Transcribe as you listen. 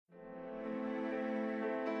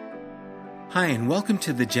Hi, and welcome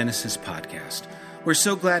to the Genesis Podcast. We're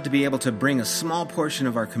so glad to be able to bring a small portion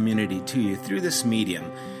of our community to you through this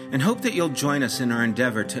medium, and hope that you'll join us in our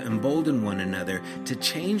endeavor to embolden one another to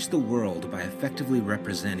change the world by effectively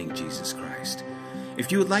representing Jesus Christ.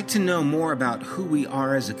 If you would like to know more about who we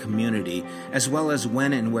are as a community, as well as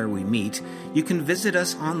when and where we meet, you can visit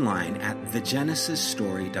us online at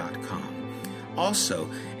thegenesisstory.com. Also,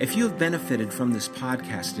 if you have benefited from this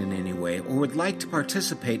podcast in any way or would like to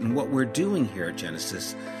participate in what we're doing here at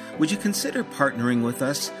Genesis, would you consider partnering with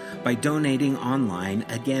us by donating online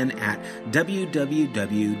again at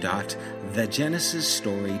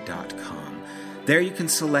www.thegenesisstory.com. There you can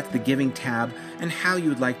select the giving tab and how you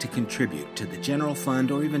would like to contribute to the general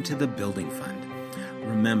fund or even to the building fund.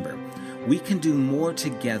 Remember, we can do more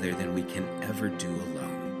together than we can ever do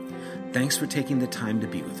alone. Thanks for taking the time to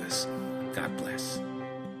be with us. God bless.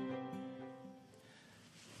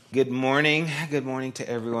 Good morning. Good morning to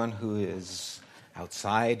everyone who is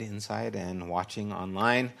outside, inside, and watching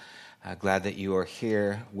online. Glad that you are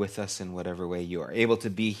here with us in whatever way you are able to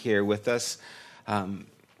be here with us.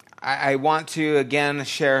 I want to, again,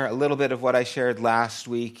 share a little bit of what I shared last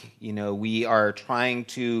week. You know, we are trying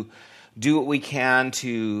to do what we can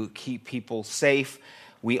to keep people safe.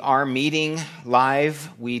 We are meeting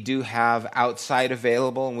live. We do have outside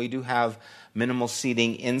available, and we do have minimal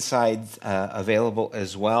seating inside available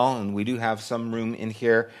as well. And we do have some room in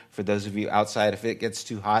here for those of you outside. If it gets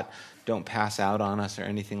too hot, don't pass out on us or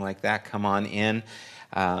anything like that. Come on in.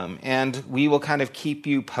 And we will kind of keep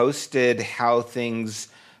you posted how things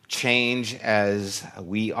change as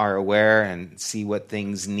we are aware and see what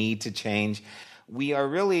things need to change. We are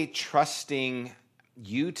really trusting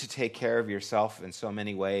you to take care of yourself in so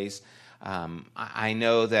many ways. I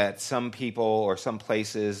know that some people or some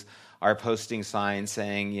places are posting signs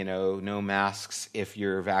saying, you know, no masks if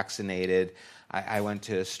you're vaccinated. I went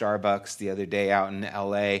to Starbucks the other day out in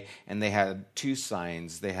LA, and they had two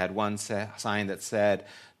signs. They had one sign that said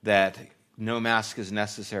that no mask is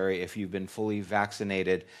necessary if you've been fully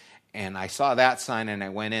vaccinated. And I saw that sign and I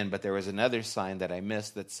went in, but there was another sign that I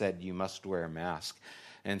missed that said you must wear a mask.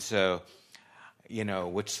 And so, you know,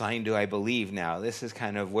 which sign do I believe now? This is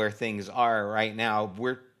kind of where things are right now.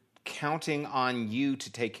 We're counting on you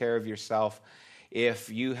to take care of yourself. If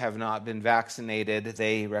you have not been vaccinated,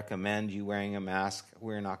 they recommend you wearing a mask.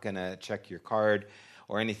 We're not going to check your card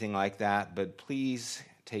or anything like that, but please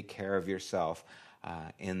take care of yourself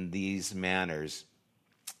in these manners.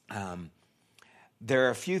 There are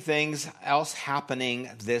a few things else happening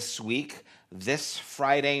this week. This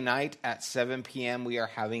Friday night at 7 p.m., we are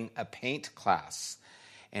having a paint class.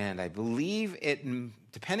 And I believe it,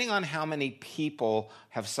 depending on how many people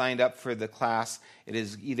have signed up for the class, it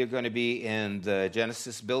is either going to be in the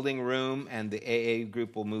Genesis building room and the AA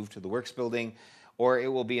group will move to the Works building, or it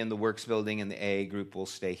will be in the Works building and the AA group will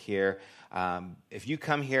stay here. If you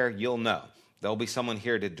come here, you'll know. There'll be someone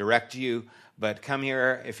here to direct you, but come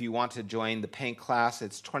here if you want to join the paint class.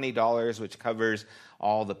 It's $20, which covers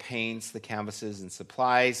all the paints, the canvases, and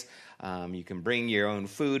supplies. You can bring your own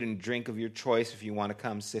food and drink of your choice if you want to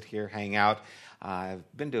come sit here, hang out. I've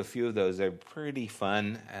been to a few of those. They're pretty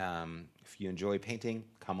fun. If you enjoy painting,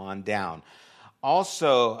 come on down.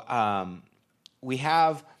 Also, we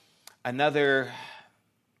have another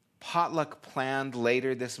potluck planned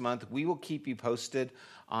later this month. We will keep you posted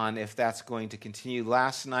on if that's going to continue.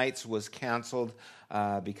 Last night's was canceled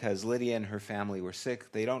because Lydia and her family were sick.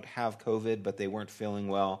 They don't have COVID, but they weren't feeling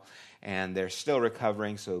well, and they're still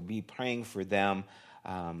recovering, so be praying for them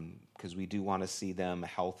because we do want to see them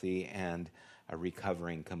healthy and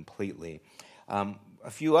recovering completely. A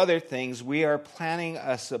few other things. We are planning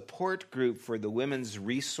a support group for the Women's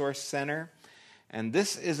Resource Center. And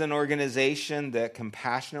this is an organization that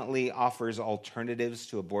compassionately offers alternatives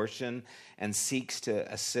to abortion and seeks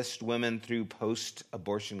to assist women through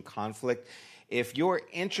post-abortion conflict. If you're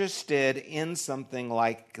interested in something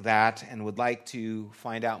like that and would like to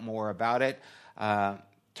find out more about it,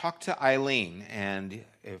 talk to Eileen. And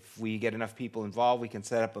if we get enough people involved, we can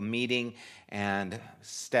set up a meeting and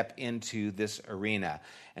step into this arena.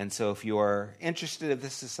 And so if you're interested, if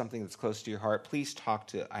this is something that's close to your heart, please talk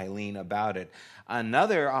to Eileen about it.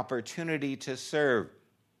 Another opportunity to serve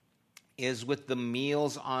is with the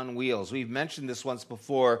Meals on Wheels. We've mentioned this once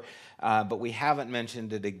before, but we haven't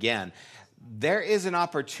mentioned it again. There is an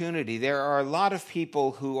opportunity. There are a lot of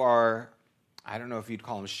people who are, I don't know if you'd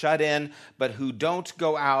call them shut in, but who don't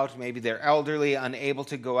go out. Maybe they're elderly, unable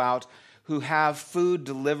to go out, who have food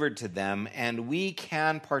delivered to them, and we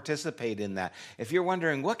can participate in that. If you're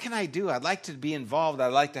wondering, what can I do? I'd like to be involved.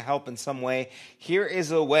 I'd like to help in some way. Here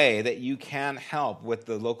is a way that you can help with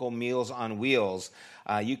the local Meals on Wheels.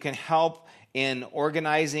 You can help in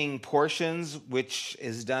organizing portions, which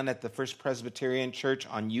is done at the First Presbyterian Church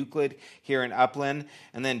on Euclid here in Upland.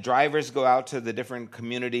 And then drivers go out to the different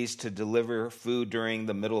communities to deliver food during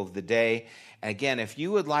the middle of the day. Again, if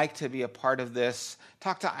you would like to be a part of this,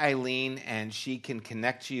 talk to Eileen and she can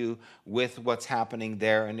connect you with what's happening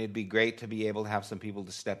there. And it'd be great to be able to have some people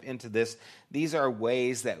to step into this. These are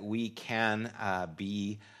ways that we can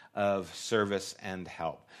be of service and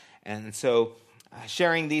help. And so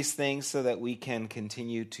sharing these things so that we can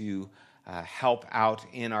continue to help out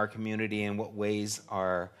in our community in what ways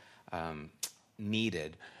are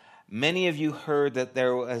needed. Many of you heard that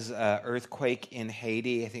there was an earthquake in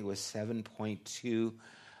Haiti. I think it was 7.2.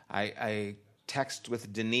 I texted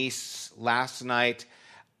with Denise last night.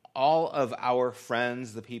 All of our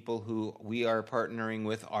friends, the people who we are partnering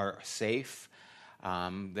with, are safe.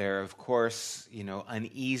 They're, of course,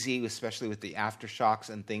 uneasy, especially with the aftershocks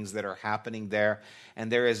and things that are happening there. And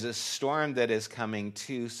there is a storm that is coming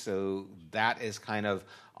too, so that is kind of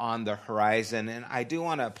on the horizon. And I do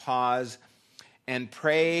want to pause and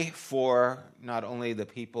pray for not only the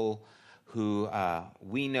people who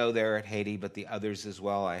we know there at Haiti, but the others as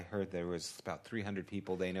well. I heard there was about 300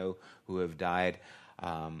 people they know who have died.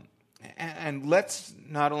 And let's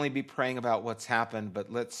not only be praying about what's happened,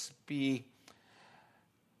 but let's be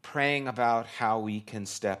praying about how we can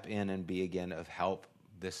step in and be again of help.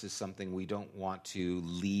 This is something we don't want to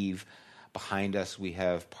leave behind us. We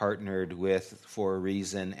have partnered with for a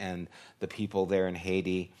reason and the people there in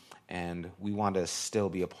Haiti, and we want to still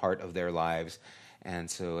be a part of their lives. And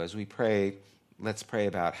so as we pray, let's pray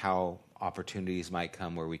about how opportunities might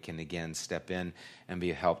come where we can again step in and be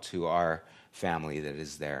a help to our family that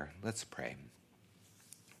is there. Let's pray.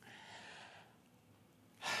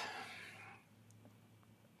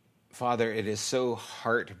 Father, it is so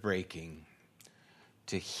heartbreaking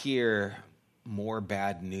to hear more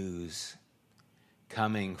bad news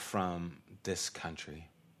coming from this country,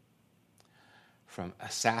 from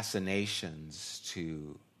assassinations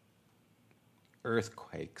to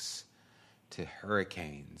earthquakes to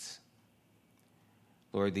hurricanes.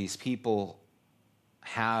 Lord, these people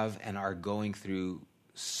have and are going through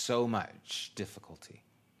so much difficulty,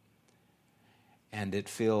 and it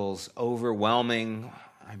feels overwhelming,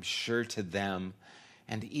 I'm sure, to them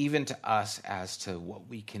and even to us as to what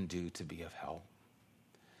we can do to be of help.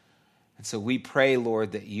 And so we pray,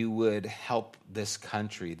 Lord, that you would help this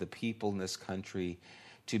country, the people in this country,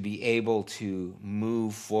 to be able to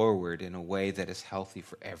move forward in a way that is healthy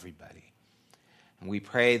for everybody. And we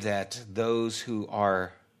pray that those who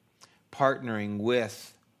are partnering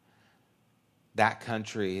with that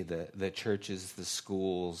country, the churches, the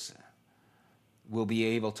schools, will be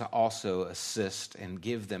able to also assist and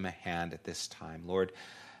give them a hand at this time. Lord,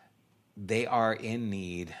 they are in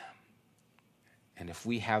need. And if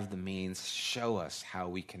we have the means, show us how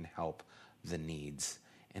we can help the needs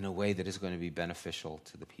in a way that is going to be beneficial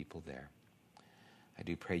to the people there. I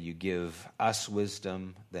do pray you give us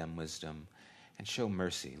wisdom, them wisdom, and show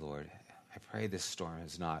mercy, Lord. I pray this storm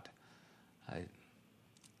is not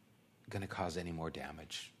going to cause any more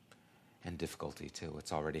damage and difficulty to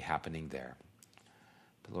what's already happening there.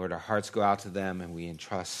 But Lord, our hearts go out to them and we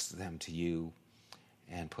entrust them to you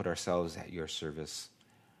and put ourselves at your service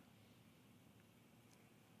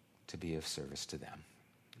to be of service to them.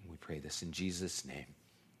 We pray this in Jesus' name.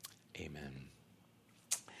 Amen.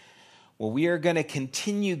 Well, we are going to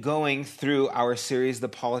continue going through our series, The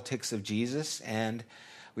Politics of Jesus, and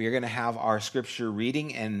we are going to have our scripture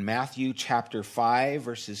reading in Matthew chapter 5,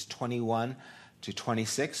 verses 21 to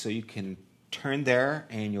 26. So you can turn there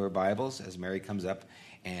in your Bibles as Mary comes up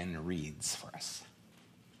and reads for us.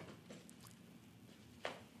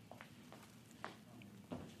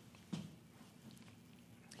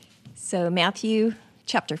 So Matthew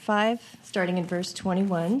chapter 5, starting in verse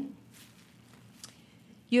 21.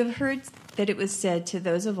 You have heard that it was said to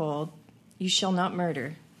those of old, you shall not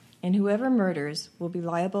murder, and whoever murders will be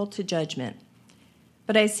liable to judgment.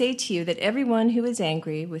 But I say to you that everyone who is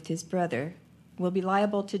angry with his brother will be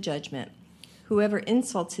liable to judgment. Whoever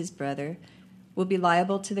insults his brother will be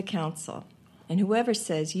liable to the council, and whoever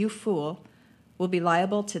says, you fool, will be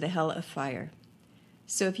liable to the hell of fire.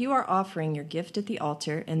 So if you are offering your gift at the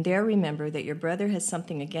altar and there remember that your brother has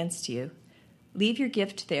something against you, leave your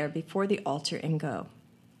gift there before the altar and go.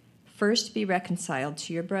 First be reconciled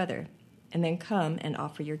to your brother, and then come and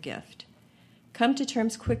offer your gift. Come to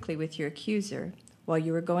terms quickly with your accuser while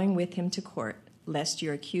you are going with him to court, lest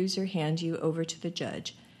your accuser hand you over to the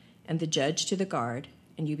judge, and the judge to the guard,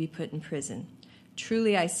 and you be put in prison.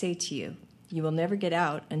 Truly I say to you, you will never get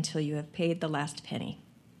out until you have paid the last penny.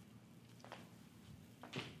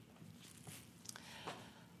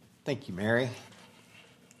 Thank you, Mary.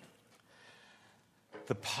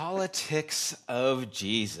 The politics of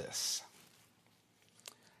Jesus.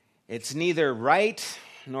 It's neither right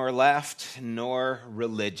nor left nor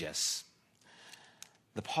religious.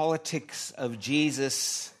 The politics of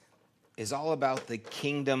Jesus is all about the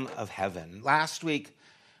kingdom of heaven. Last week,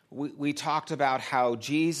 we talked about how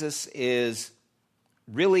Jesus is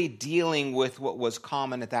really dealing with what was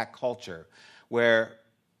common at that culture, where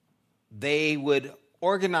they would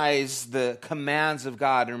organize the commands of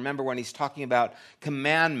God. And remember, when he's talking about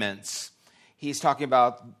commandments, he's talking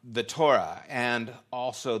about the Torah and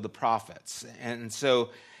also the prophets. And so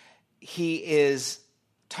he is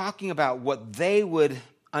talking about what they would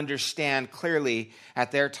understand clearly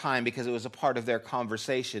at their time, because it was a part of their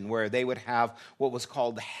conversation, where they would have what was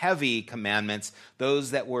called heavy commandments,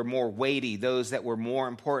 those that were more weighty, those that were more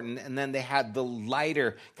important, and then they had the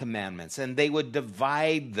lighter commandments, and they would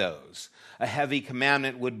divide those. A heavy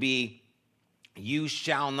commandment would be, you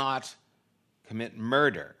shall not commit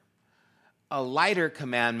murder. A lighter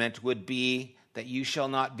commandment would be that you shall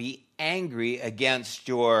not be angry against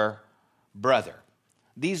your brother.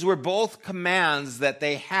 These were both commands that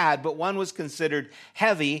they had, but one was considered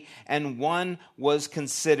heavy and one was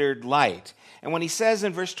considered light. And when he says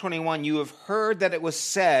in verse 21, you have heard that it was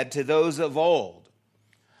said to those of old.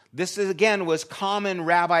 This again was common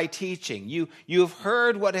rabbi teaching. You have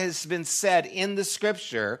heard what has been said in the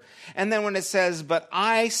scripture. And then when it says, but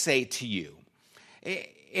I say to you,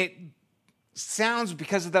 it sounds,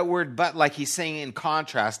 because of that word but, like he's saying in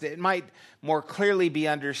contrast. It might more clearly be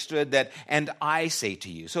understood that, and I say to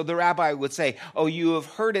you. So the rabbi would say, oh, you have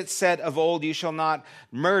heard it said of old, you shall not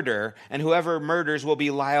murder, and whoever murders will be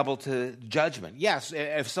liable to judgment. Yes,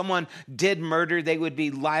 if someone did murder, they would be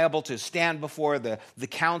liable to stand before the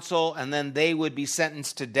council, and then they would be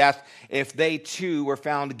sentenced to death if they too were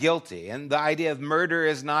found guilty. And the idea of murder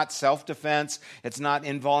is not self-defense. It's not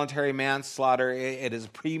involuntary manslaughter. It is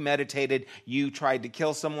premeditated. You tried to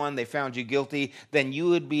kill someone, they found you guilty, then you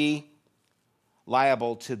would be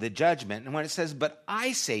liable to the judgment. And when it says, but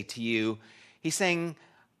I say to you, he's saying,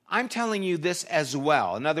 I'm telling you this as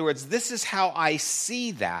well. In other words, this is how I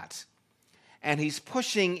see that. And he's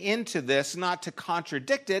pushing into this, not to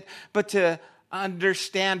contradict it, but to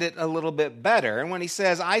understand it a little bit better. And when he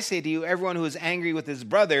says, I say to you, everyone who is angry with his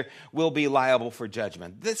brother will be liable for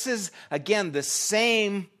judgment. This is, again, the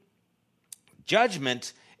same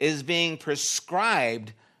judgment is being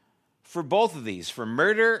prescribed for both of these, for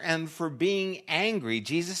murder and for being angry.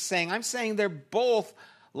 Jesus is saying, I'm saying they're both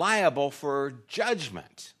liable for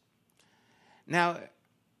judgment. Now,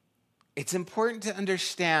 it's important to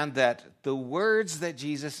understand that the words that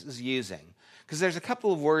Jesus is using, because there's a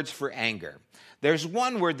couple of words for anger. There's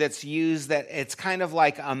one word that's used that it's kind of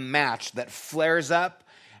like a match that flares up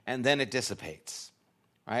and then it dissipates,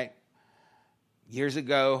 right? Years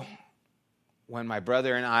ago, when my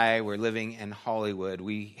brother and I were living in Hollywood,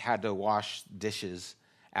 we had to wash dishes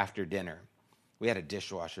after dinner. We had a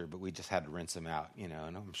dishwasher, but we just had to rinse them out, and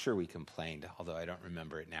I'm sure we complained, although I don't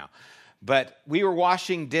remember it now. But we were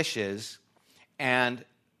washing dishes, and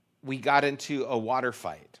we got into a water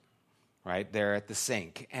fight right there at the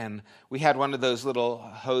sink. And we had one of those little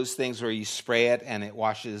hose things where you spray it, and it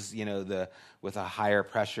washes, with a higher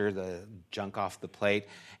pressure, the junk off the plate.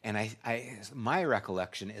 And my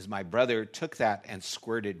recollection is my brother took that and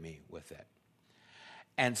squirted me with it.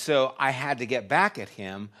 And so I had to get back at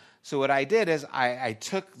him. So what I did is I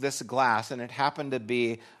took this glass, and it happened to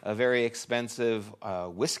be a very expensive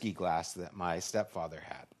whiskey glass that my stepfather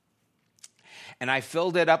had. And I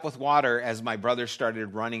filled it up with water as my brother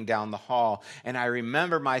started running down the hall. And I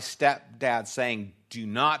remember my stepdad saying, do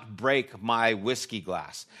not break my whiskey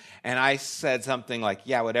glass. And I said something like,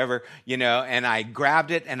 yeah, whatever, and I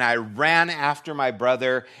grabbed it and I ran after my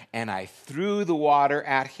brother and I threw the water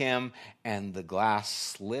at him and the glass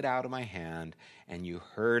slid out of my hand and you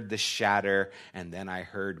heard the shatter and then I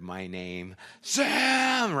heard my name,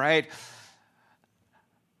 Sam, right?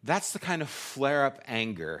 That's the kind of flare-up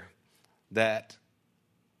anger that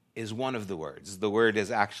is one of the words. The word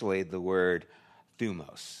is actually the word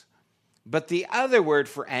thumos. But the other word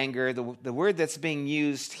for anger, the word that's being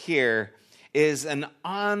used here, is an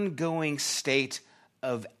ongoing state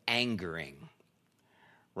of angering,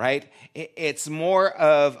 right? It's more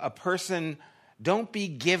of a person, don't be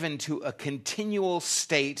given to a continual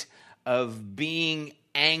state of being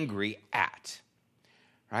angry at.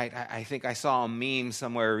 Right? I think I saw a meme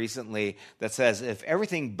somewhere recently that says, if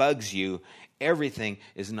everything bugs you, everything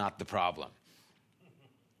is not the problem.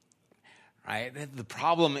 Right? The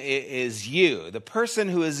problem is you. The person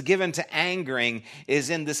who is given to angering is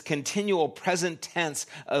in this continual present tense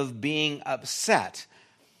of being upset.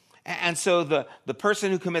 And so the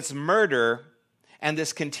person who commits murder and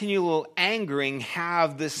this continual angering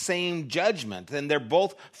have the same judgment, and they're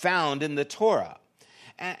both found in the Torah.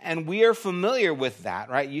 And we are familiar with that,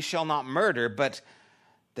 right? You shall not murder, but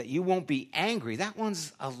that you won't be angry, that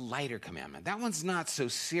one's a lighter commandment. That one's not so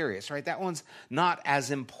serious, right? That one's not as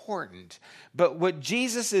important. But what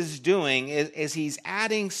Jesus is doing is he's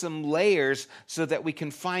adding some layers so that we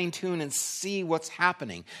can fine-tune and see what's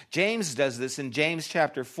happening. James does this in James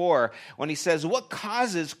chapter 4 when he says, what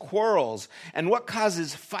causes quarrels and what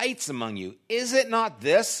causes fights among you? Is it not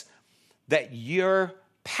this, that your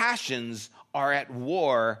passions are at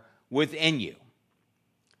war within you?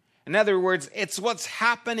 In other words, it's what's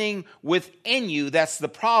happening within you that's the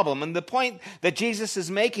problem. And the point that Jesus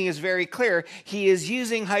is making is very clear. He is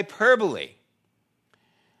using hyperbole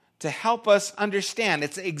to help us understand.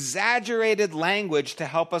 It's exaggerated language to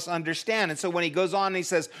help us understand. And so when he goes on and he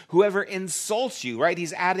says, whoever insults you, right?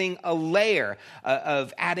 He's adding a layer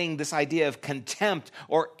of adding this idea of contempt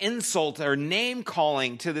or insult or name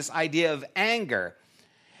calling to this idea of anger.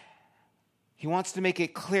 He wants to make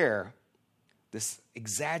it clear, this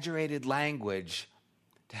exaggerated language,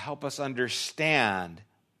 to help us understand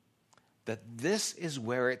that this is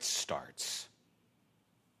where it starts.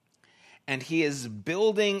 And he is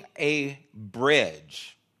building a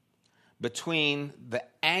bridge between the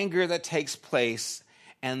anger that takes place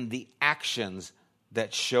and the actions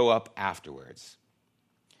that show up afterwards.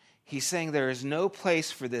 He's saying there is no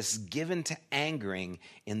place for this given to angering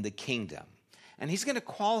in the kingdom. And he's going to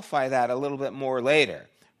qualify that a little bit more later.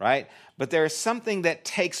 Right? But there is something that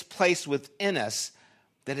takes place within us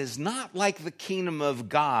that is not like the kingdom of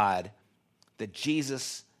God that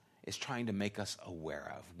Jesus is trying to make us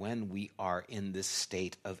aware of when we are in this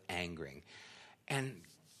state of angering. And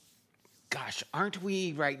gosh, aren't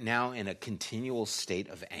we right now in a continual state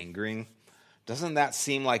of angering? Doesn't that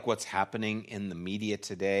seem like what's happening in the media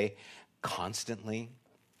today constantly?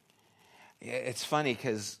 It's funny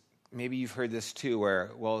because maybe you've heard this too,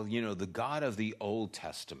 where, well, the God of the Old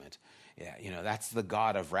Testament, that's the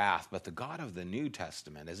God of wrath, but the God of the New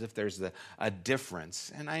Testament, as if there's a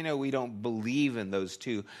difference. And I know we don't believe in those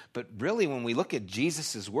two, but really when we look at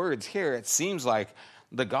Jesus' words here, it seems like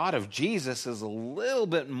the God of Jesus is a little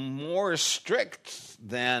bit more strict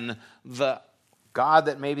than the God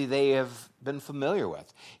that maybe they have been familiar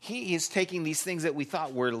with. He is taking these things that we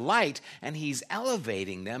thought were light and he's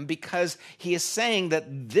elevating them because he is saying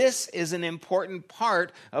that this is an important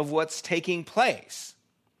part of what's taking place.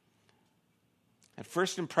 At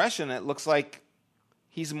first impression, it looks like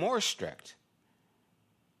he's more strict.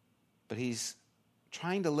 But he's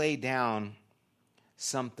trying to lay down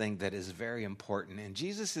something that is very important. And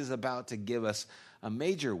Jesus is about to give us a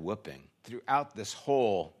major whooping throughout this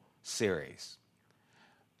whole series.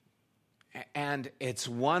 And it's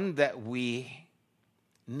one that we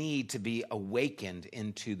need to be awakened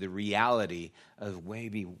into the reality of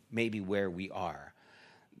maybe where we are.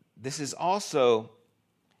 This is also,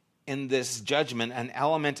 in this judgment, an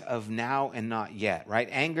element of now and not yet, right?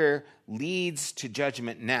 Anger leads to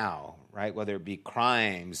judgment now, right? Whether it be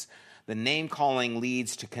crimes, the name-calling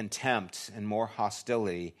leads to contempt and more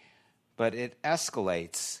hostility, but it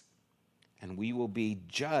escalates, and we will be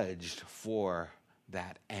judged for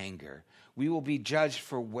that anger. We will be judged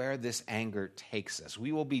for where this anger takes us.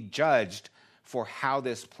 We will be judged for how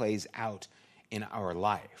this plays out in our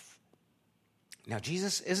life. Now,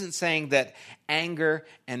 Jesus isn't saying that anger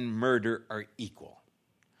and murder are equal.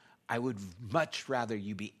 I would much rather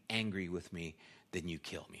you be angry with me than you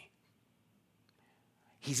kill me.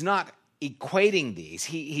 He's not equating these.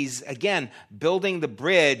 He's, again, building the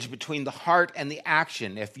bridge between the heart and the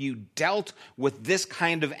action. If you dealt with this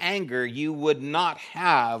kind of anger, you would not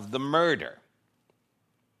have the murder.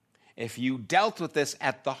 If you dealt with this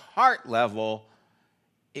at the heart level,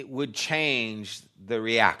 it would change the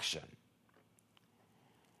reaction.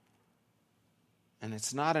 And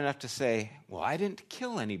it's not enough to say, well, I didn't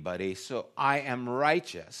kill anybody, so I am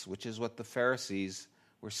righteous, which is what the Pharisees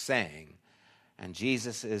were saying. And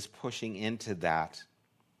Jesus is pushing into that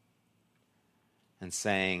and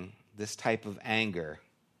saying, this type of anger,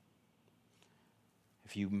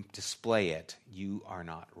 if you display it, you are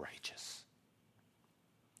not righteous.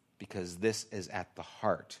 Because this is at the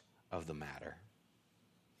heart of the matter.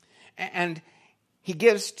 And he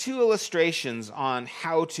gives two illustrations on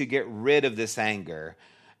how to get rid of this anger.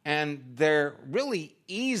 And they're really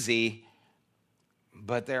easy,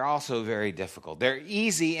 but they're also very difficult. They're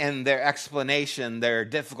easy in their explanation. They're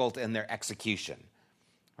difficult in their execution,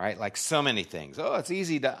 right? Like so many things. Oh, it's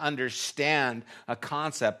easy to understand a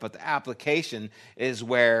concept, but the application is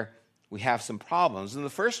where we have some problems. And the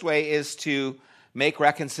first way is to make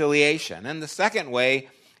reconciliation. And the second way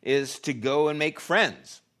is to go and make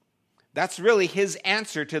friends. That's really his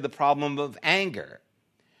answer to the problem of anger,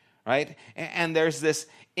 right? And there's this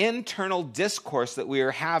internal discourse that we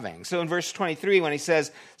are having. So in verse 23, when he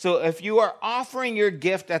says, so if you are offering your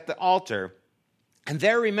gift at the altar, and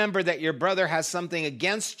there remember that your brother has something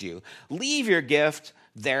against you, leave your gift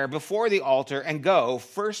there before the altar and go.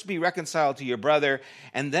 First be reconciled to your brother,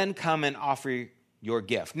 and then come and offer your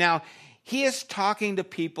gift. Now, he is talking to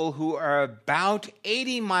people who are about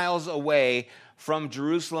 80 miles away from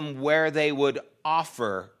Jerusalem where they would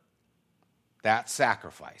offer that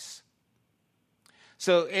sacrifice.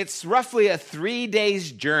 So it's roughly a 3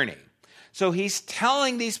 days journey. So he's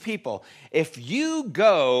telling these people, if you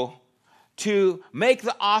go to make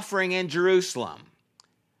the offering in Jerusalem,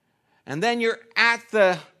 and then you're at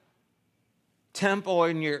the temple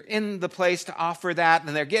and you're in the place to offer that,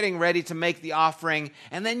 and they're getting ready to make the offering,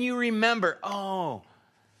 and then you remember, oh,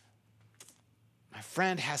 my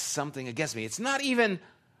friend has something against me. It's not even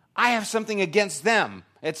I have something against them.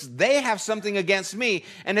 It's they have something against me.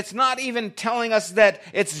 And it's not even telling us that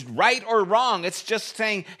it's right or wrong. It's just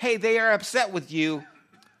saying, hey, they are upset with you.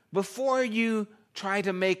 Before you try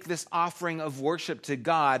to make this offering of worship to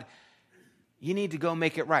God, you need to go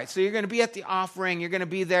make it right. So you're going to be at the offering. You're going to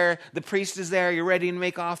be there. The priest is there. You're ready to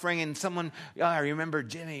make offering. And someone, I remember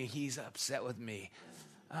Jimmy. He's upset with me.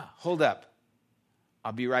 Hold up.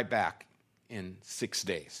 I'll be right back in 6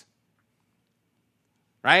 days.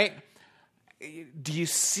 Right? Do you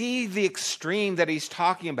see the extreme that he's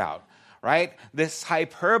talking about? Right? This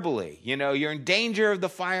hyperbole. You're in danger of the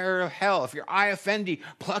fire of hell. If your eye offend you,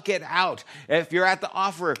 pluck it out. If you're at the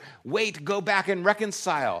offer, wait, go back and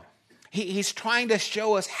reconcile. He's trying to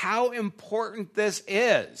show us how important this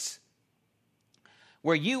is.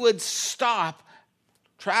 Where you would stop,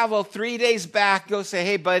 travel 3 days back, go say,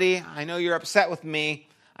 hey, buddy, I know you're upset with me.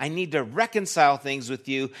 I need to reconcile things with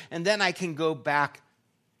you, and then I can go back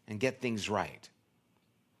and get things right.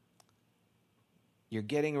 You're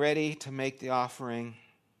getting ready to make the offering.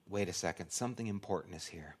 Wait a second, something important is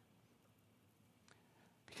here.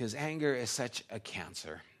 Because anger is such a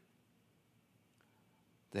cancer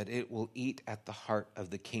that it will eat at the heart of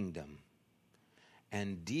the kingdom.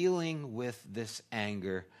 And dealing with this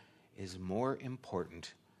anger is more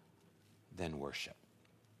important than worship.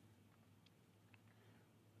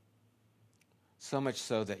 So much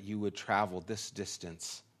so that you would travel this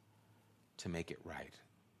distance to make it right.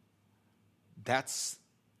 That's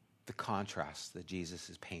the contrast that Jesus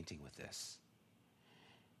is painting with this.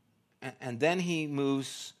 And then he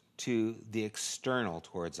moves to the external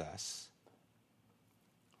towards us.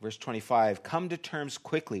 Verse 25, come to terms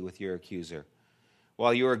quickly with your accuser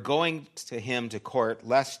while you are going to him to court,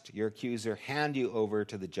 lest your accuser hand you over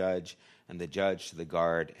to the judge and the judge to the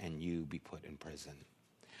guard and you be put in prison.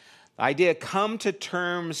 The idea come to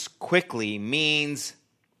terms quickly means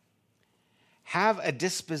have a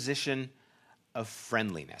disposition of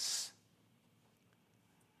friendliness.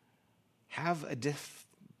 Have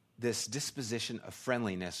this disposition of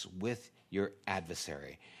friendliness with your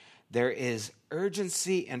adversary. There is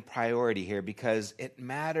urgency and priority here because it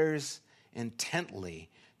matters intently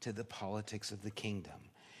to the politics of the kingdom.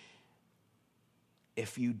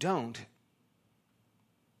 If you don't,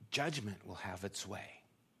 judgment will have its way.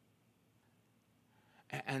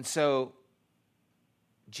 And so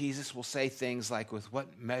Jesus will say things like, with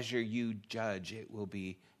what measure you judge, it will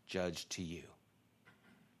be judged to you.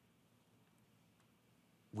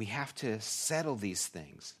 We have to settle these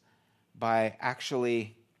things by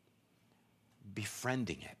actually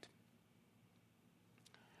befriending it.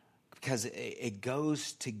 Because it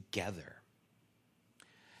goes together.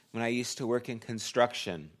 When I used to work in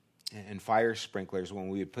construction and fire sprinklers, when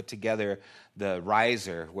we would put together the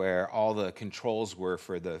riser where all the controls were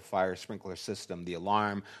for the fire sprinkler system, the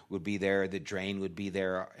alarm would be there, the drain would be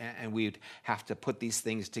there, and we'd have to put these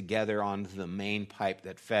things together on the main pipe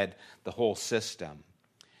that fed the whole system.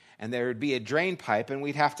 And there would be a drain pipe, and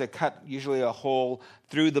we'd have to cut usually a hole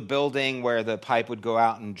through the building where the pipe would go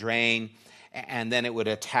out and drain, and then it would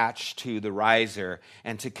attach to the riser.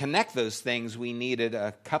 And to connect those things, we needed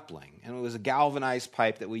a coupling. And it was a galvanized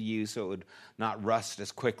pipe that we used so it would not rust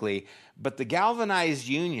as quickly. But the galvanized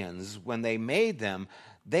unions, when they made them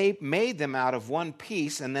out of one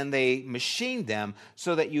piece, and then they machined them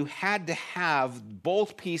so that you had to have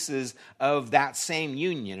both pieces of that same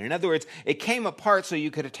union. In other words, it came apart so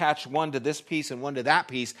you could attach one to this piece and one to that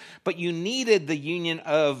piece, but you needed the union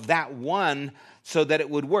of that one so that it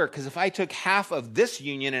would work. Because if I took half of this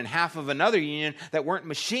union and half of another union that weren't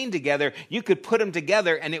machined together, you could put them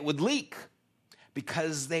together and it would leak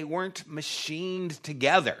because they weren't machined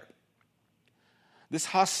together. This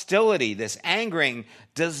hostility, this angering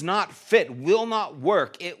does not fit, will not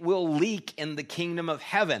work. It will leak in the kingdom of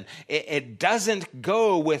heaven. It doesn't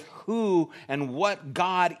go with who and what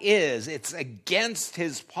God is. It's against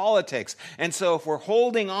his politics. And so if we're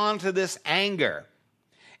holding on to this anger,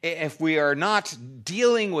 if we are not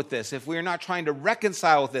dealing with this, if we are not trying to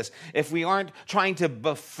reconcile with this, if we aren't trying to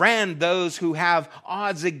befriend those who have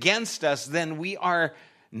odds against us, then we are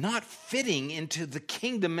not fitting into the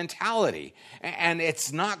kingdom mentality. And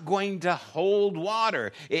it's not going to hold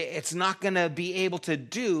water. It's not going to be able to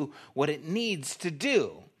do what it needs to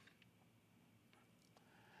do.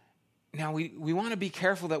 Now, we want to be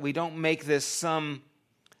careful that we don't make this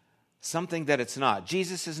something that it's not.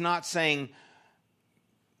 Jesus is not saying,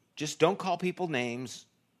 just don't call people names.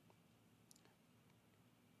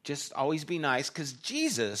 Just always be nice, because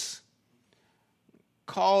Jesus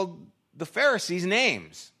called the Pharisees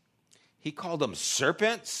names. He called them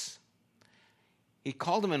serpents. He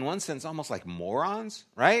called them, in one sense, almost like morons,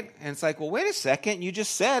 right? And it's like, well, wait a second. You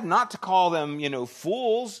just said not to call them,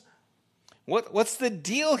 fools. What's the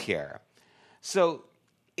deal here? So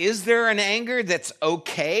is there an anger that's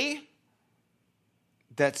okay?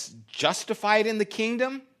 That's justified in the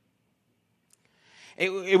kingdom?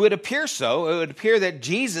 It would appear so. It would appear that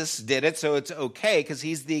Jesus did it, so it's okay, because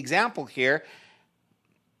he's the example here.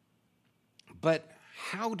 But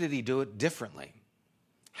how did he do it differently?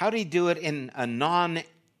 How did he do it in a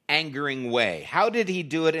non-angering way? How did he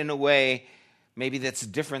do it in a way maybe that's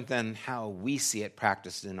different than how we see it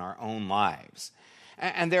practiced in our own lives?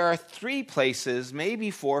 And there are 3 places,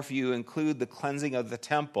 maybe 4 if you include the cleansing of the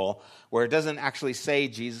temple, where it doesn't actually say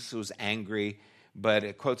Jesus was angry, but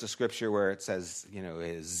it quotes a scripture where it says,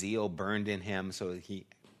 his zeal burned in him, so he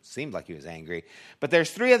seemed like he was angry. But there's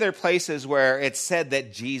 3 other places where it's said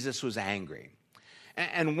that Jesus was angry.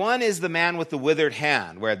 And one is the man with the withered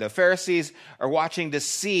hand, where the Pharisees are watching to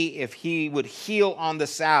see if he would heal on the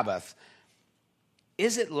Sabbath.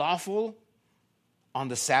 Is it lawful on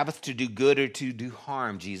the Sabbath to do good or to do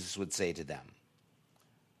harm, Jesus would say to them?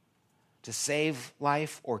 To save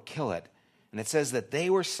life or kill it? And it says that they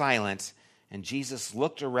were silent, and Jesus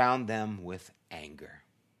looked around them with anger.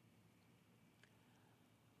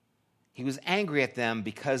 He was angry at them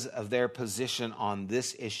because of their position on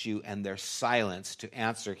this issue and their silence to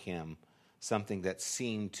answer him, something that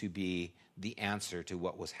seemed to be the answer to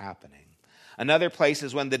what was happening. Another place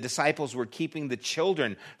is when the disciples were keeping the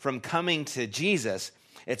children from coming to Jesus.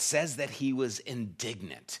 It says that he was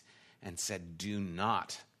indignant and said, "Do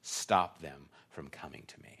not stop them from coming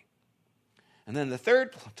to me." And then the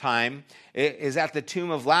third time is at the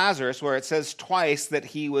tomb of Lazarus, where it says twice that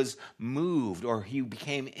he was moved, or he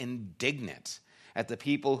became indignant at the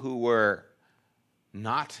people who were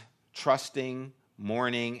not trusting,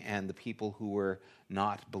 mourning, and the people who were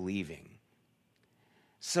not believing.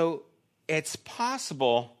 So it's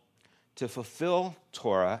possible to fulfill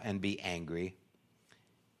Torah and be angry.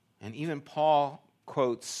 And even Paul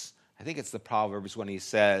quotes, I think it's the Proverbs, when he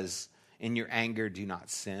says, "In your anger, do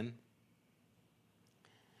not sin."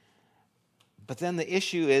 But then the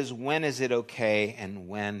issue is, when is it okay and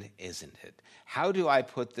when isn't it? How do I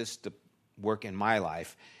put this to work in my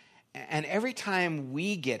life? And every time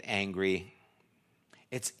we get angry,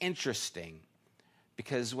 it's interesting,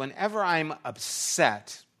 because whenever I'm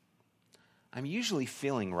upset, I'm usually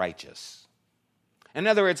feeling righteous. In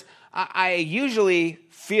other words, I usually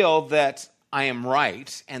feel that I am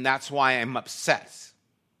right, and that's why I'm upset.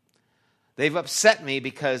 They've upset me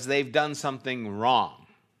because they've done something wrong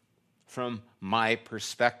from my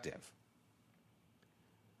perspective.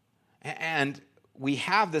 And we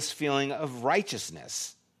have this feeling of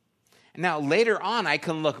righteousness. Now, later on, I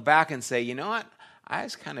can look back and say, you know what? I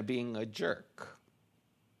was kind of being a jerk.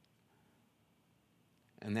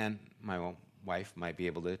 And then my wife might be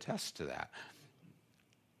able to attest to that.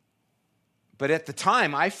 But at the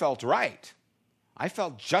time, I felt right. I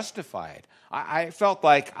felt justified. I felt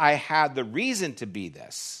like I had the reason to be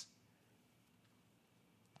this.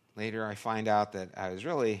 Later, I find out that I was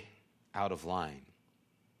really out of line.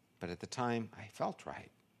 But at the time, I felt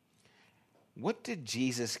right. What did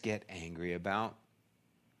Jesus get angry about?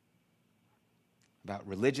 About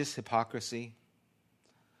religious hypocrisy?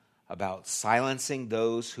 About silencing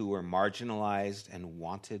those who were marginalized and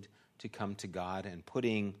wanted to come to God, and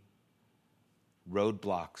putting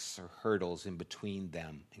roadblocks or hurdles in between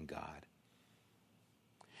them and God?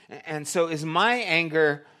 And so is my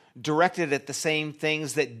anger directed at the same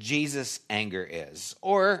things that Jesus' anger is?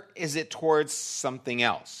 Or is it towards something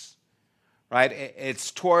else? Right?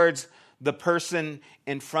 It's towards the person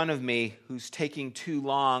in front of me who's taking too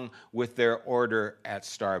long with their order at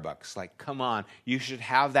Starbucks. Like, come on, you should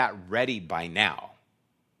have that ready by now.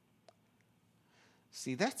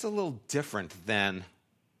 See, that's a little different than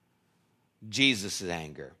Jesus'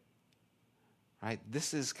 anger, right?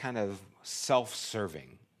 This is kind of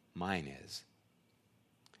self-serving. Mine is.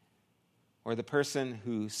 Or the person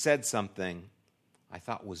who said something I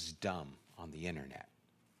thought was dumb on the internet.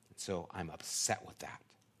 And so I'm upset with that.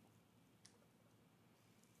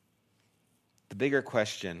 The bigger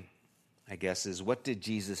question, I guess, is what did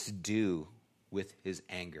Jesus do with his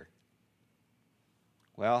anger?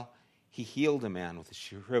 Well, he healed a man with a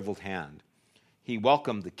shriveled hand. He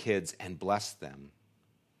welcomed the kids and blessed them.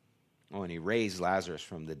 Oh, and he raised Lazarus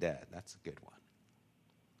from the dead. That's a good one.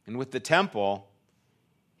 And with the temple,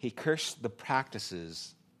 he cursed the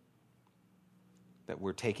practices that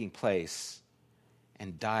were taking place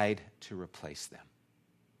and died to replace them.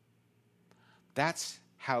 That's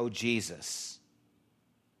how Jesus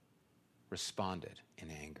responded in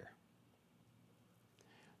anger.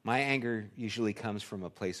 My anger usually comes from a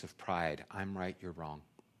place of pride. I'm right, you're wrong.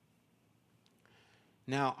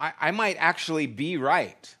 Now, I might actually be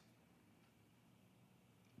right,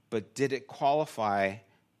 but did it qualify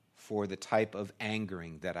for the type of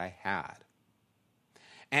angering that I had?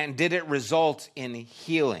 And did it result in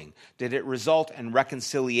healing? Did it result in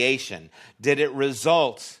reconciliation? Did it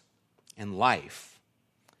result in life?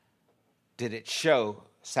 Did it show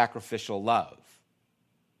sacrificial love?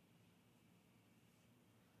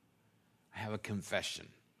 I have a confession.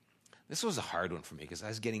 This was a hard one for me because I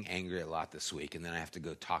was getting angry a lot this week, and then I have to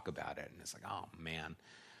go talk about it, and it's like, oh, man.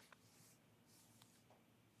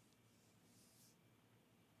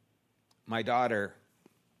 My daughter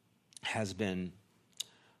has been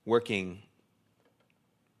working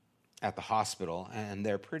at the hospital, and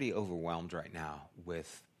they're pretty overwhelmed right now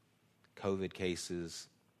with COVID cases,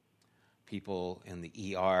 people in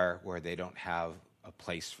the ER where they don't have a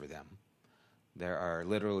place for them. There are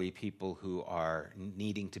literally people who are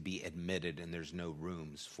needing to be admitted, and there's no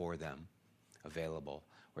rooms for them available.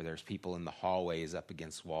 Where there's people in the hallways up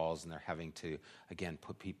against walls, and they're having to, again,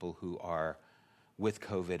 put people who are with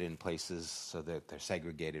COVID in places so that they're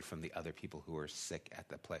segregated from the other people who are sick at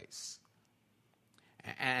the place.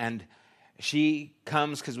 And she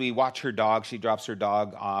comes because we watch her dog. She drops her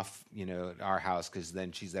dog off, at our house because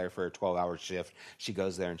then she's there for a 12-hour shift. She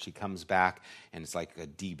goes there and she comes back, and it's like a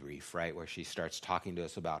debrief, right, where she starts talking to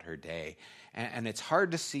us about her day. And it's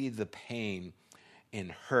hard to see the pain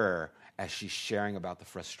in her as she's sharing about the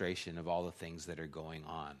frustration of all the things that are going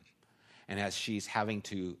on. And as she's having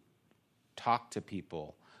to talk to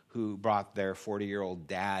people who brought their 40-year-old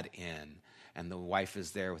dad in, and the wife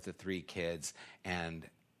is there with the 3 kids, and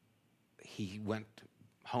he went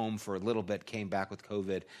home for a little bit, came back with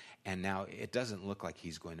COVID, and now it doesn't look like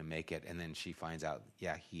he's going to make it. And then she finds out,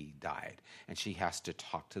 he died. And she has to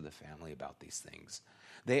talk to the family about these things.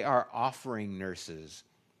 They are offering nurses,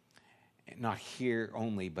 not here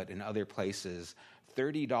only, but in other places,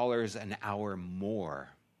 $30 an hour more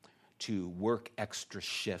to work extra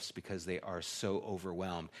shifts because they are so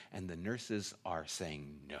overwhelmed. And the nurses are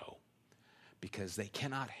saying no because they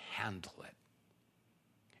cannot handle it.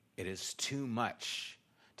 It is too much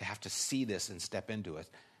to have to see this and step into it.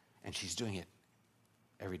 And she's doing it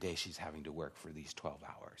every day. She's having to work for these 12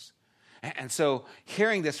 hours. And so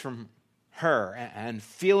hearing this from her and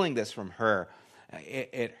feeling this from her,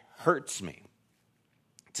 it hurts me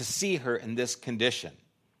to see her in this condition,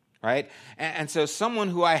 right? And so someone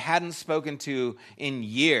who I hadn't spoken to in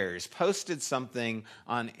years posted something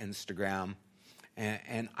on Instagram,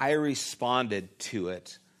 and I responded to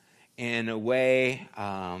it in a way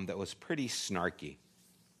that was pretty snarky,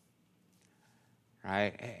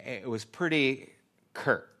 right? It was pretty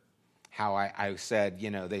curt how I said,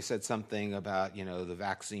 they said something about, the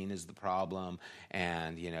vaccine is the problem,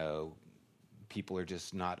 and, people are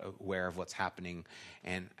just not aware of what's happening.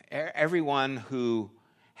 And everyone who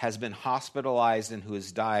has been hospitalized and who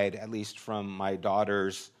has died, at least from my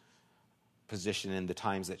daughter's position in the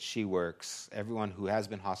times that she works, everyone who has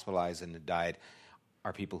been hospitalized and died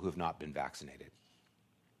are people who have not been vaccinated.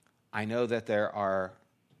 I know that there are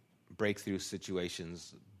breakthrough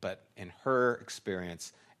situations, but in her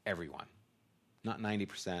experience, everyone, not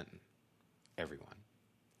 90%, everyone.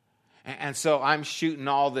 And so I'm shooting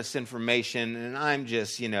all this information, and I'm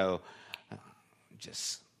just,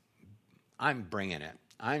 I'm bringing it.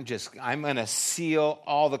 I'm going to seal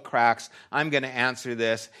all the cracks. I'm going to answer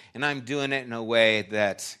this, and I'm doing it in a way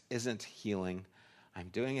that isn't healing. I'm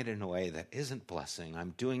doing it in a way that isn't blessing.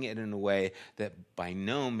 I'm doing it in a way that by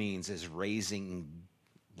no means is raising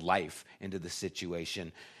life into the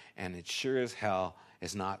situation. And it sure as hell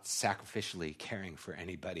is not sacrificially caring for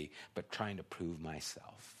anybody, but trying to prove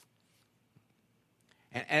myself.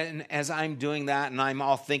 And as I'm doing that and I'm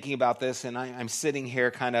all thinking about this and I'm sitting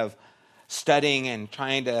here kind of studying and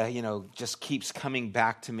trying to, just keeps coming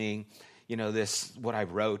back to me, this, what I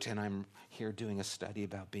wrote, and I'm here doing a study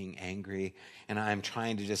about being angry, and I'm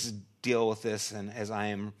trying to just deal with this, and as I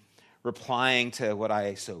am replying to what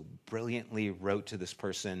I so brilliantly wrote to this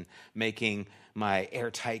person, making my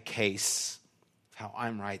airtight case, how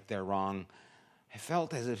I'm right, they're wrong, I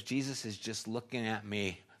felt as if Jesus is just looking at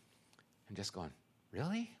me and just going,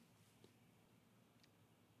 really?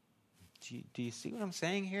 Do you see what I'm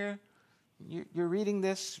saying here? You're reading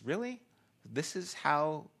this, really? This is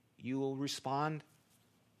how you will respond?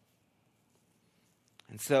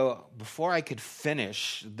 And so before I could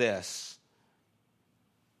finish this,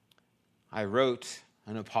 I wrote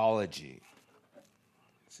an apology.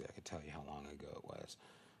 Let's see, I could tell you how long ago it was.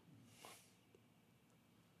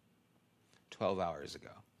 12 hours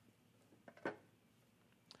ago.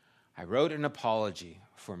 I wrote an apology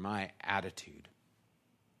for my attitude.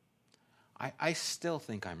 I still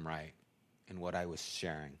think I'm right in what I was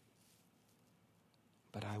sharing,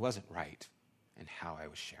 but I wasn't right in how I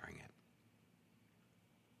was sharing it.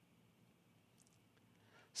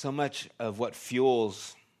 So much of what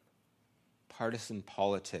fuels partisan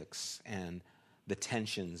politics and the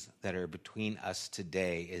tensions that are between us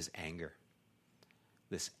today is anger.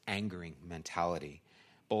 This angering mentality.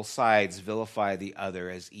 Both sides vilify the other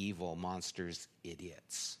as evil, monsters,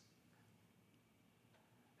 idiots.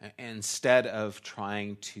 Instead of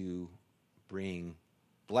trying to bring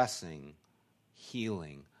blessing,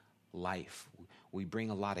 healing, life, we bring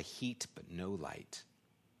a lot of heat but no light.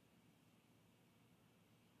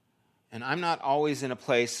 And I'm not always in a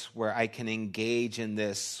place where I can engage in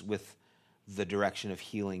this with the direction of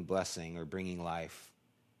healing, blessing, or bringing life,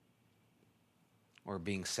 or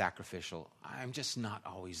being sacrificial. I'm just not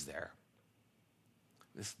always there.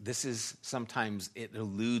 This is, sometimes it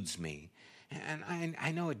eludes me. And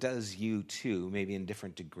I know it does you too, maybe in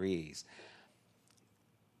different degrees.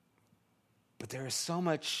 But there is so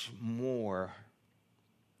much more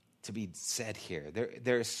to be said here.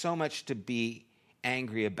 There is so much to be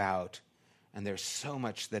angry about, and there's so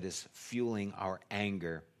much that is fueling our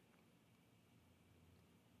anger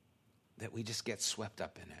that we just get swept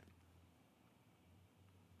up in it.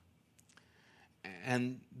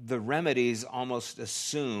 And the remedies almost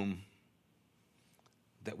assume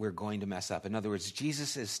that we're going to mess up. In other words,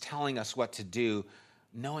 Jesus is telling us what to do,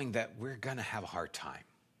 knowing that we're going to have a hard time.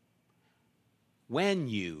 When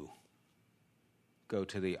you go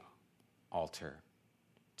to the altar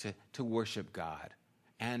to worship God,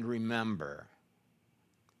 and remember,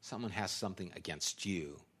 someone has something against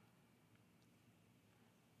you.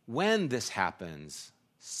 When this happens,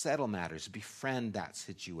 settle matters, befriend that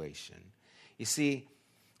situation. You see,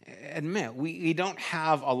 admit, we don't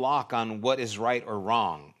have a lock on what is right or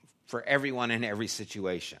wrong for everyone in every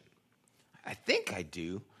situation. I think I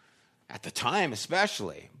do, at the time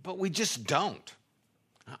especially, but we just don't.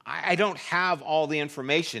 I don't have all the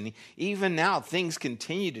information. Even now, things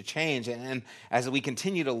continue to change, and as we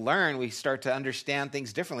continue to learn, we start to understand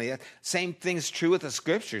things differently. Same thing's true with the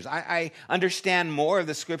Scriptures. I understand more of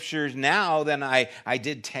the Scriptures now than I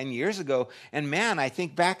did 10 years ago, and man, I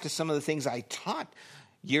think back to some of the things I taught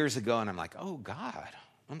years ago, and I'm like, oh God,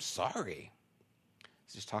 I'm sorry. I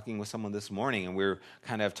was just talking with someone this morning, and we were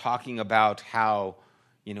kind of talking about how,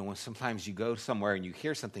 when sometimes you go somewhere and you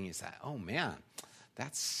hear something, you say, oh man,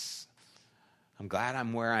 I'm glad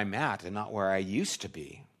I'm where I'm at and not where I used to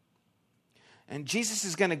be. And Jesus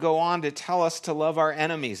is going to go on to tell us to love our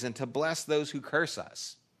enemies and to bless those who curse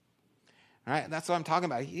us. All right? That's what I'm talking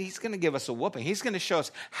about. He's going to give us a whooping. He's going to show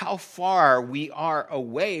us how far we are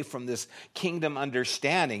away from this kingdom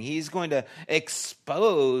understanding. He's going to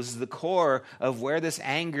expose the core of where this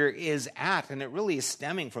anger is at, and it really is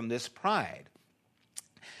stemming from this pride.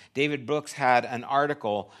 David Brooks had an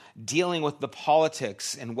article dealing with the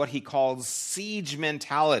politics and what he calls siege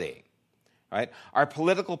mentality. Right? Our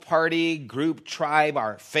political party, group, tribe,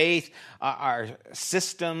 our faith, our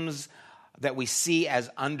systems that we see as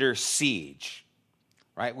under siege.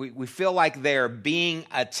 Right? We feel like they're being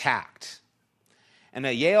attacked. And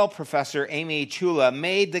a Yale professor, Amy Chula,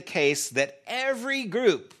 made the case that every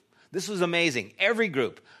group, this was amazing, every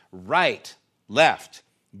group, right, left,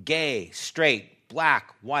 gay, straight,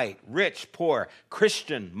 black, white, rich, poor,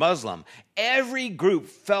 Christian, Muslim, every group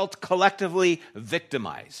felt collectively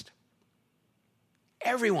victimized.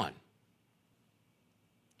 Everyone.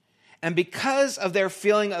 And because of their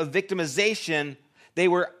feeling of victimization, they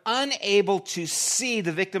were unable to see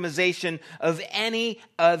the victimization of any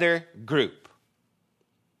other group.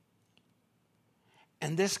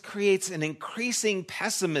 And this creates an increasing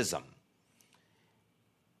pessimism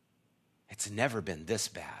it's never been this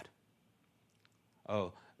bad.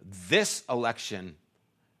 Oh, this election,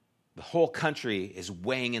 the whole country is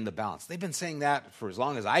weighing in the balance. They've been saying that for as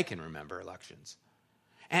long as I can remember elections.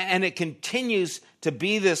 And it continues to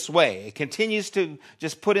be this way. It continues to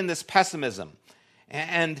just put in this pessimism.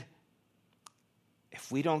 And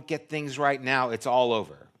if we don't get things right now, it's all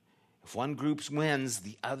over. If one group wins,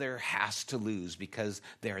 the other has to lose because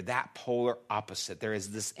they're that polar opposite. There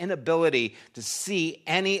is this inability to see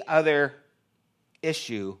any other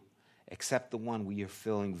issue except the one we are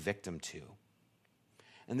falling victim to.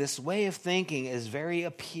 And this way of thinking is very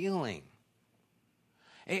appealing.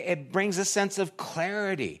 It brings a sense of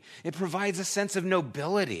clarity. It provides a sense of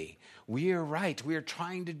nobility. We are right. We are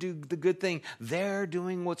trying to do the good thing. They're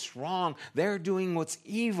doing what's wrong. They're doing what's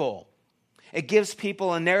evil. It gives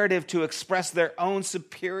people a narrative to express their own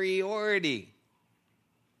superiority.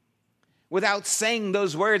 Without saying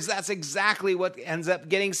those words, that's exactly what ends up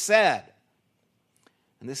getting said.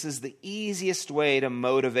 And this is the easiest way to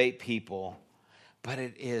motivate people, but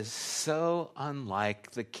it is so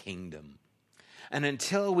unlike the kingdom. And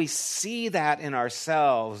until we see that in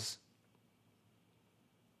ourselves,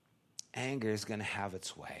 anger is going to have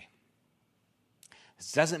its way.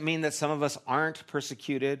 This doesn't mean that some of us aren't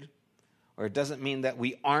persecuted, or it doesn't mean that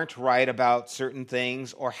we aren't right about certain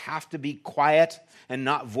things or have to be quiet and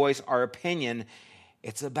not voice our opinion.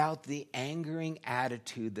 It's about the angering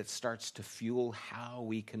attitude that starts to fuel how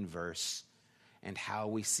we converse and how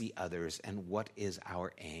we see others and what is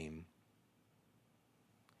our aim.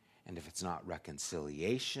 And if it's not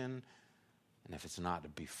reconciliation, and if it's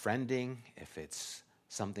not befriending, if it's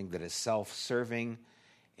something that is self-serving,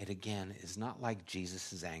 it again is not like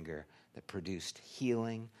Jesus' anger that produced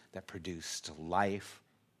healing, that produced life,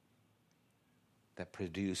 that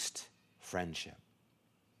produced friendship.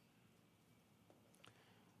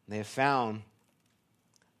 They have found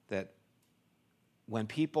that when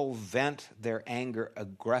people vent their anger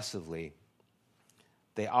aggressively,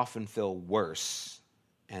 they often feel worse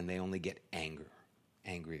and they only get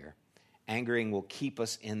angrier. Angering will keep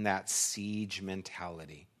us in that siege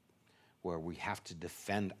mentality where we have to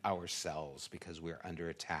defend ourselves because we're under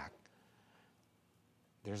attack.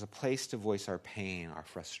 There's a place to voice our pain, our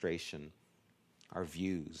frustration, our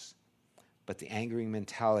views. But the angering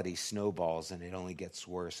mentality snowballs and it only gets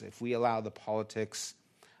worse. If we allow the politics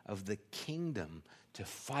of the kingdom to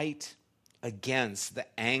fight against the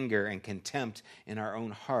anger and contempt in our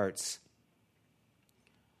own hearts,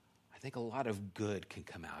 I think a lot of good can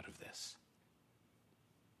come out of this.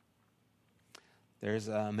 There's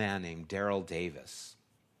a man named Daryl Davis.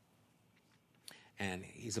 And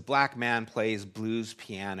he's a black man, plays blues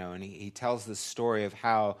piano, and he tells this story of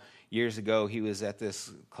how years ago he was at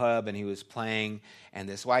this club and he was playing, and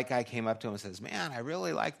this white guy came up to him and says, "Man, I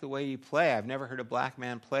really like the way you play. I've never heard a black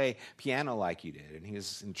man play piano like you did." And he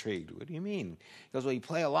was intrigued. "What do you mean?" He goes, "Well, you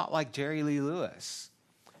play a lot like Jerry Lee Lewis."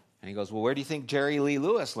 And he goes, "Well, where do you think Jerry Lee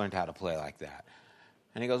Lewis learned how to play like that?"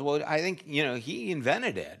 And he goes, "Well, I think, he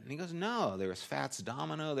invented it." And he goes, "No, there was Fats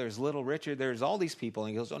Domino, there's Little Richard, there's all these people."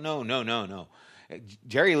 And he goes, "Oh, no.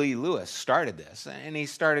 Jerry Lee Lewis started this." And he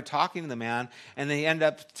started talking to the man, and they end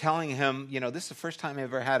up telling him, "This is the first time I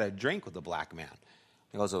ever had a drink with a black man."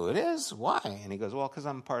 He goes, "Oh, it is? Why?" And he goes, "Well, because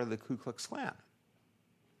I'm part of the Ku Klux Klan."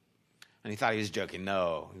 And he thought he was joking.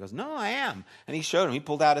 "No." He goes, "No, I am." And he showed him. He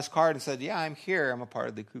pulled out his card and said, "Yeah, I'm here. I'm a part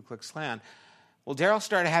of the Ku Klux Klan." Well, Daryl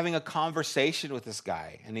started having a conversation with this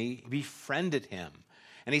guy, and he befriended him.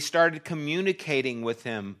 And he started communicating with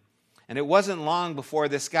him. And it wasn't long before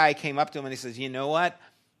this guy came up to him and he says, "You know what?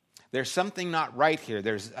 There's something not right here.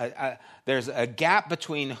 There's a gap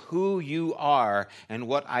between who you are and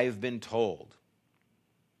what I've been told.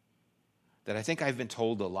 That I think I've been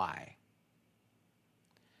told a lie."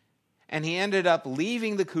 And he ended up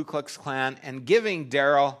leaving the Ku Klux Klan and giving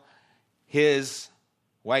Daryl his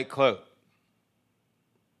white cloak.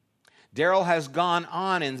 Daryl has gone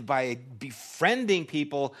on and by befriending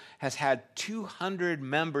people has had 200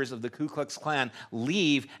 members of the Ku Klux Klan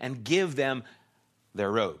leave and give him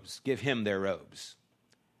their robes.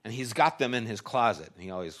 And he's got them in his closet. And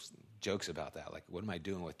he always jokes about that. Like, what am I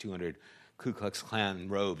doing with 200 Ku Klux Klan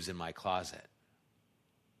robes in my closet?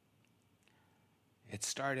 It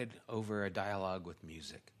started over a dialogue with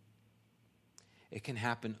music. It can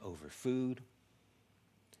happen over food.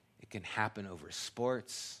 It can happen over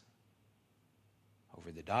sports.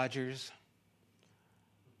 Over the Dodgers.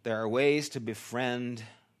 There are ways to befriend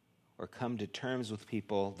or come to terms with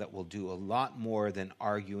people that will do a lot more than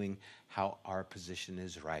arguing how our position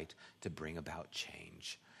is right to bring about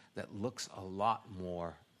change. That looks a lot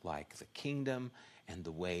more like the kingdom and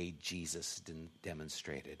the way Jesus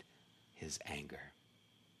demonstrated his anger.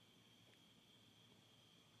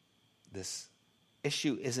 this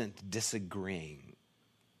issue isn't disagreeing,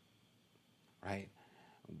 right?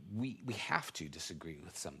 We have to disagree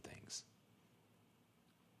with some things.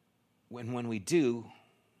 When we do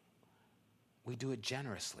it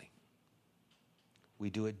generously. We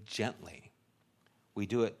do it gently. We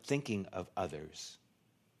do it thinking of others.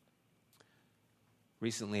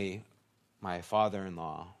 Recently, my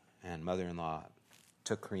father-in-law and mother-in-law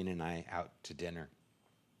took Karina and I out to dinner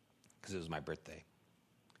because it was my birthday.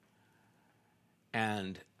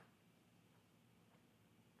 And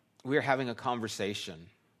we were having a conversation.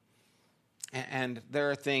 And there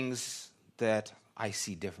are things that I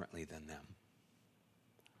see differently than them,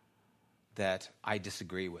 that I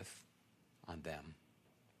disagree with on them.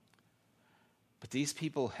 But these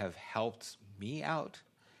people have helped me out,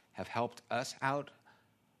 have helped us out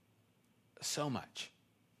so much.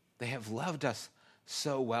 They have loved us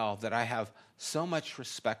so well that I have so much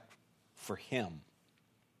respect for him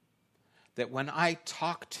that when I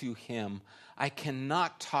talk to him, I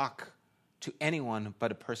cannot talk to anyone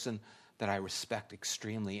but a person that I respect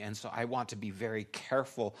extremely. And so I want to be very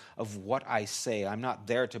careful of what I say. I'm not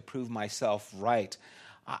there to prove myself right.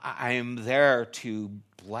 I am there to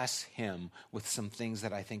bless him with some things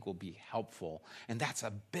that I think will be helpful. And that's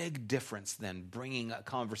a big difference than bringing a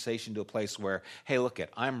conversation to a place where, hey, look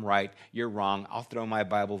I'm right, you're wrong, I'll throw my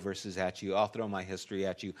Bible verses at you, I'll throw my history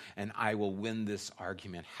at you, and I will win this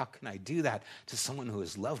argument. How can I do that to someone who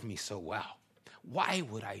has loved me so well? Why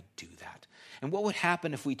would I do that? And what would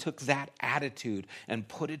happen if we took that attitude and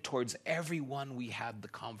put it towards everyone we had the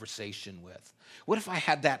conversation with? What if I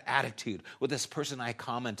had that attitude with this person I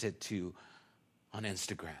commented to on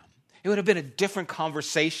Instagram? It would have been a different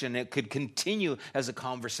conversation. It could continue as a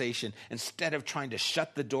conversation instead of trying to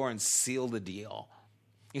shut the door and seal the deal.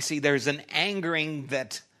 You see, there's an angering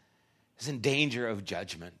that is in danger of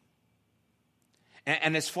judgment.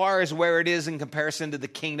 And as far as where it is in comparison to the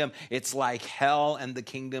kingdom, it's like hell and the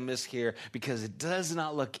kingdom is here, because it does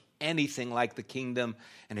not look anything like the kingdom,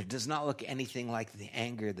 and it does not look anything like the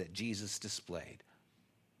anger that Jesus displayed.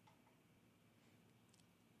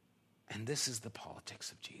 And this is the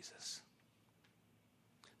politics of Jesus.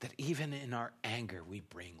 That even in our anger, we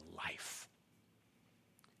bring life.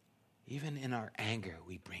 Even in our anger,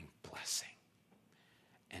 we bring blessing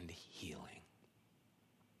and healing.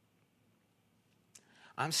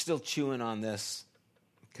 I'm still chewing on this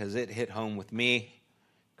because it hit home with me.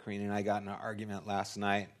 Karina and I got in an argument last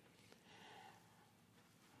night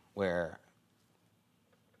where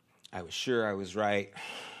I was sure I was right,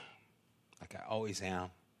 like I always am,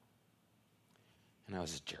 and I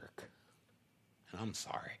was a jerk. And I'm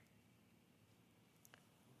sorry.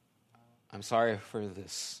 I'm sorry for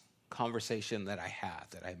this conversation that I had,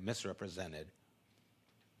 that I misrepresented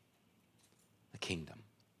the kingdom.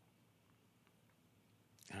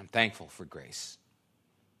 And I'm thankful for grace.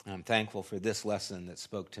 And I'm thankful for this lesson that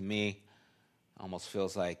spoke to me. It almost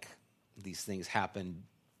feels like these things happened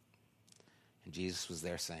and Jesus was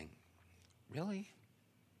there saying, really?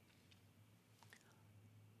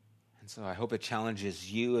 And so I hope it challenges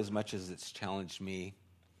you as much as it's challenged me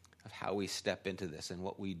of how we step into this and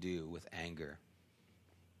what we do with anger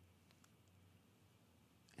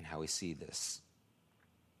and how we see this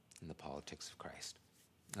in the politics of Christ.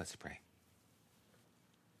 Let's pray.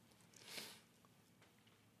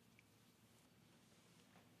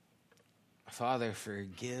 Father,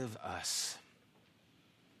 forgive us,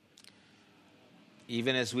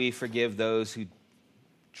 even as we forgive those who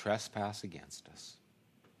trespass against us.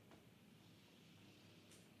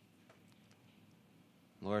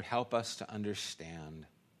 Lord, help us to understand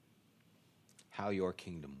how your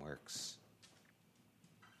kingdom works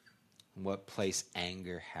and what place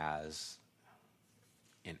anger has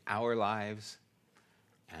in our lives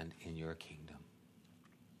and in your kingdom.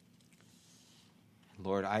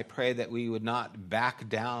 Lord, I pray that we would not back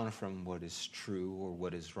down from what is true or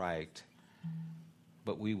what is right,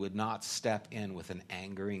 but we would not step in with an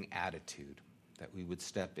angering attitude, that we would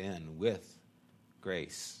step in with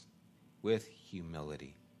grace, with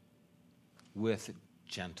humility, with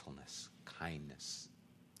gentleness, kindness,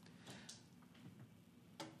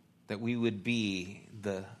 that we would be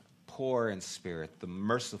the poor in spirit, the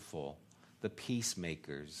merciful, the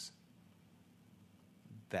peacemakers,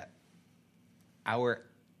 that our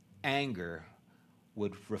anger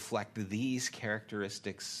would reflect these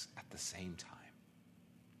characteristics at the same time.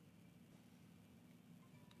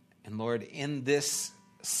 And Lord, in this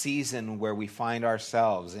season where we find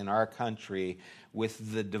ourselves in our country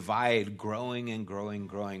with the divide growing and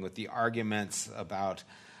growing, with the arguments about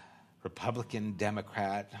Republican,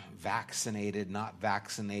 Democrat, vaccinated, not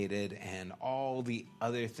vaccinated, and all the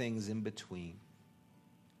other things in between,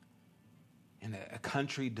 In a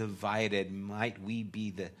country divided, might we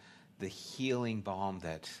be the healing balm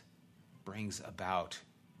that brings about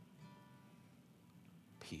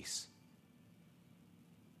peace,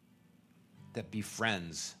 that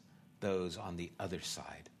befriends those on the other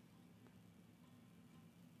side,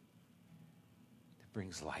 that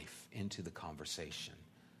brings life into the conversation,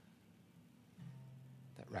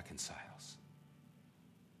 that reconciles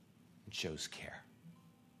and shows care.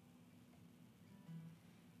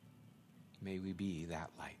 May we be that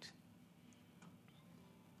light.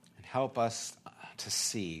 And help us to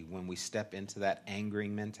see when we step into that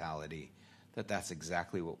angering mentality that that's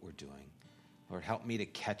exactly what we're doing. Lord, help me to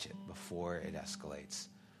catch it before it escalates.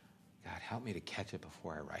 God, help me to catch it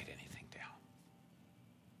before I write anything down,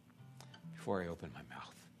 before I open my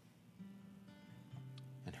mouth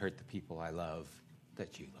and hurt the people I love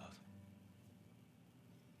that you love.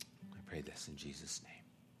 I pray this in Jesus' name.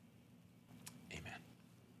 Amen.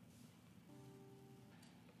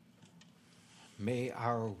 May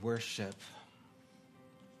our worship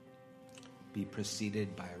be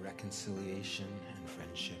preceded by reconciliation and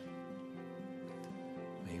friendship.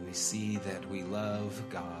 May we see that we love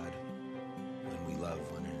God when we love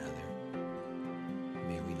one another.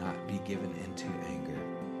 May we not be given into anger.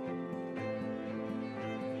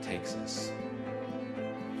 It takes us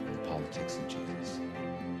from the politics of Jesus.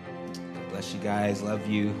 God bless you guys. Love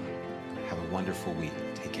you. Have a wonderful week.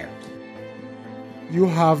 Take care. You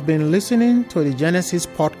have been listening to the Genesis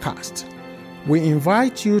podcast. We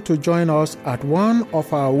invite you to join us at one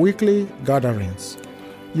of our weekly gatherings.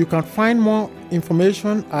 You can find more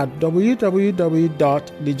information at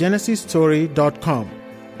www.thegenesisstory.com,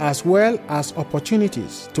 as well as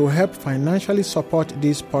opportunities to help financially support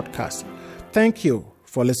this podcast. Thank you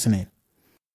for listening.